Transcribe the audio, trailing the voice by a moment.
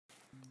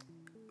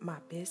my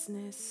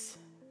business,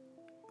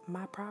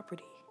 my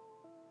property.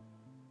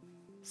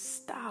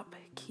 Stop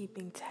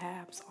keeping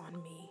tabs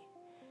on me.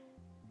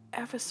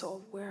 Ever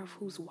so aware of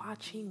who's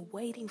watching,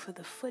 waiting for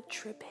the foot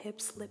trip, hip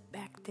slip,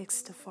 back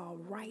dicks to fall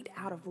right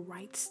out of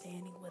right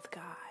standing with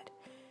God.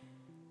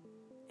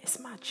 It's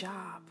my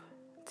job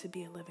to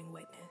be a living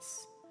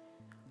witness.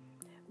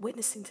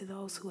 Witnessing to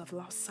those who have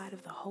lost sight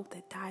of the hope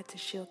that died to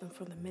shield them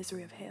from the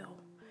misery of hell.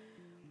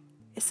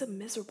 It's a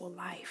miserable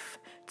life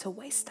to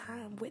waste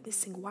time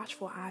witnessing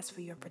watchful eyes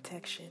for your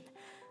protection.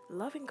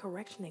 Loving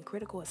correction and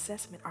critical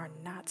assessment are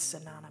not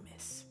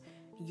synonymous.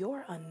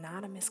 Your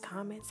anonymous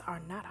comments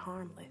are not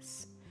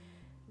harmless.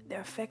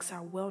 Their effects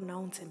are well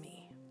known to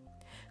me.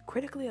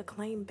 Critically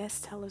acclaimed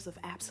bestsellers of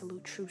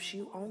absolute truths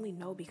you only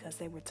know because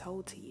they were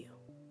told to you.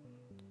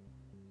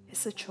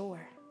 It's a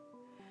chore.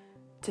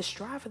 To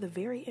strive for the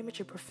very image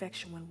of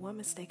perfection when one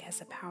mistake has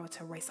the power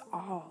to erase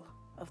all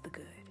of the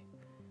good.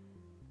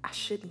 I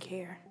shouldn't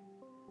care,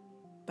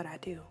 but I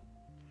do.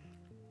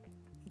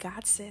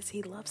 God says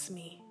He loves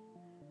me,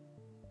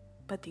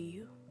 but do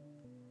you?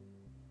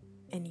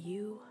 And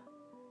you,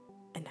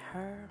 and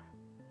her,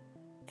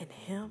 and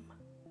him?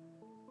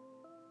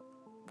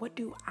 What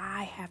do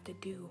I have to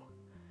do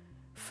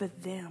for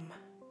them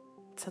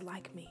to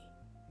like me?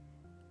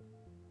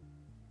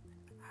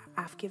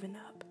 I've given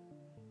up.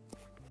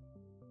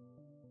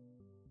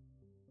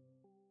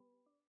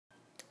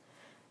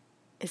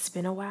 It's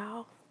been a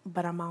while,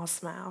 but I'm all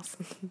smiles.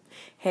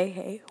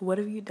 Hey, what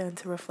have you done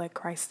to reflect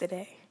Christ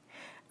today?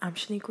 I'm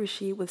Shanique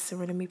Rashid with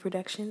Serenity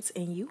Productions,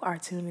 and you are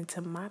tuned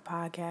into my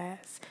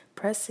podcast,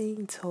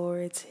 Pressing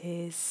Towards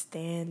His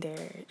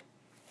Standard.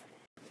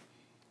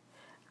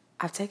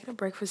 I've taken a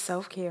break for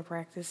self-care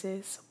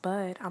practices,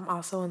 but I'm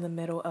also in the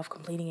middle of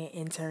completing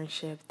an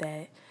internship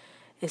that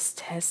is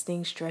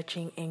testing,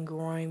 stretching, and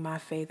growing my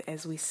faith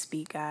as we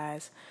speak,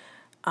 guys.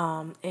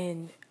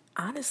 And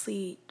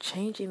honestly,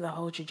 changing the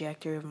whole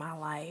trajectory of my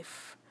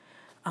life.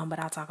 But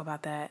I'll talk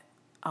about that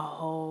a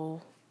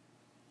whole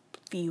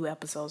few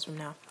episodes from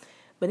now.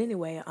 But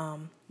anyway,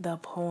 the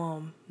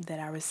poem that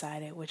I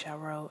recited, which I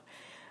wrote,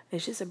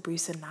 is just a brief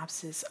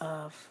synopsis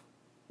of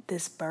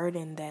this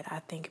burden that I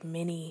think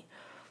many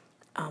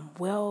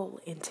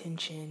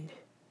well-intentioned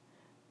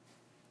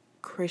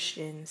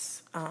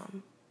Christians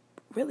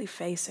really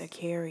face or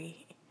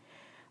carry.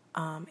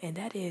 And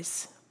that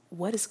is,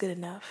 what is good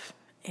enough?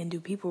 And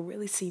do people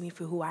really see me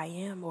for who I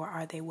am, or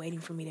are they waiting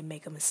for me to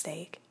make a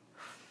mistake?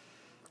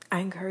 I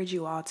encourage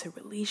you all to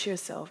release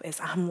yourself, as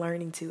I'm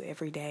learning to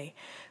every day,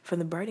 from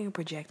the burden of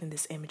projecting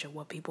this image of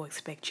what people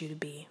expect you to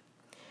be.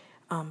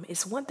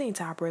 It's one thing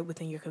to operate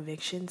within your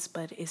convictions,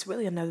 but it's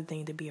really another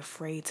thing to be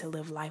afraid to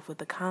live life with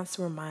the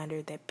constant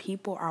reminder that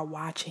people are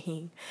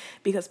watching,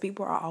 because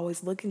people are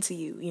always looking to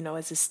you,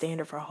 as a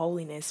standard for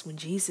holiness, when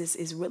Jesus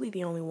is really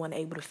the only one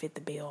able to fit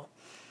the bill.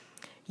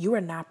 You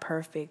are not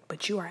perfect,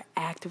 but you are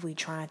actively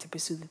trying to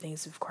pursue the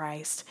things of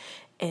Christ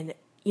and,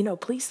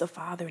 please the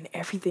Father in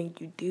everything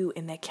you do,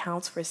 and that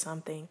counts for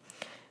something.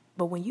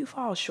 But when you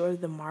fall short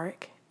of the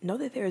mark, know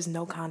that there is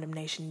no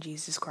condemnation in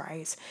Jesus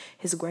Christ.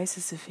 His grace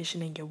is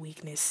sufficient in your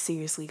weakness.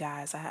 Seriously,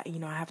 guys, I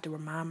have to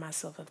remind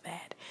myself of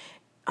that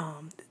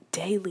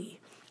daily,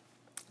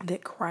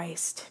 that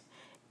Christ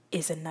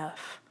is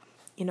enough.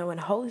 And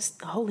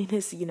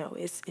holiness,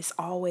 it's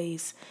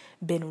always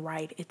been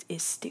right. It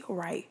is still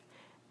right.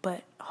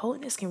 But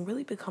holiness can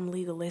really become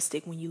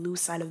legalistic when you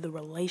lose sight of the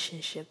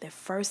relationship that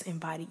first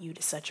invited you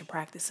to such a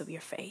practice of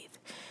your faith.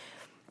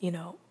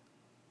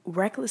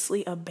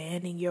 Recklessly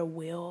abandoning your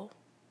will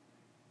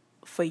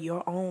for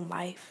your own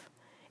life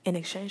in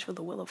exchange for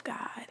the will of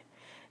God.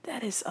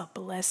 That is a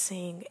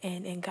blessing,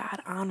 and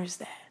God honors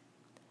that.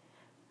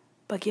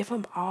 But give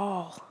Him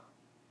all.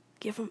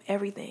 Give Him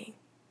everything.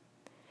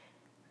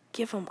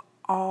 Give Him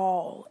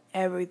all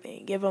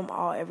everything. Give Him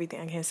all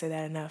everything. I can't say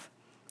that enough.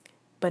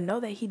 But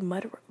know that He'd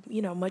much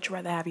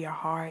rather have your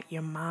heart,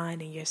 your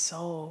mind, and your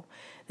soul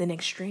than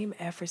extreme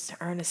efforts to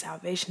earn a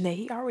salvation that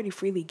He already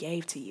freely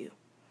gave to you.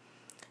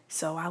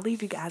 So I'll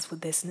leave you guys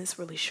with this, and it's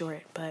really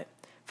short, but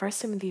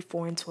 1 Timothy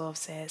 4:12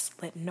 says,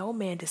 "Let no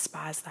man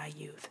despise thy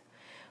youth,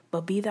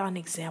 but be thou an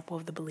example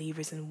of the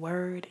believers in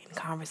word, in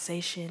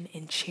conversation,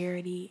 in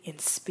charity, in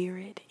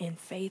spirit, in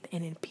faith,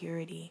 and in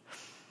purity."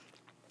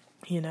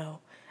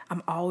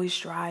 I'm always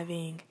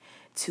striving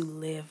to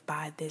live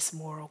by this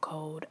moral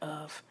code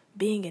of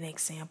being an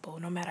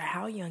example, no matter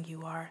how young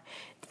you are.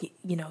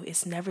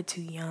 It's never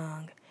too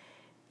young.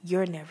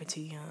 You're never too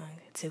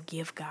young to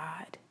give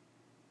God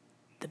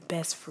the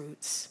best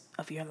fruits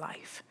of your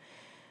life.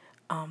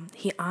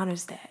 He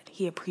honors that.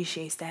 He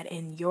appreciates that.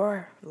 And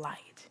your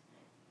light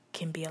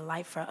can be a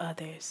light for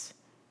others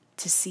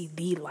to see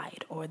the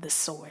light or the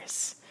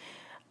source.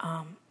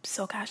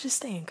 So guys, just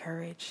stay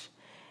encouraged.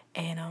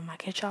 And I'll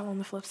catch y'all on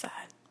the flip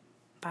side.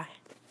 Bye.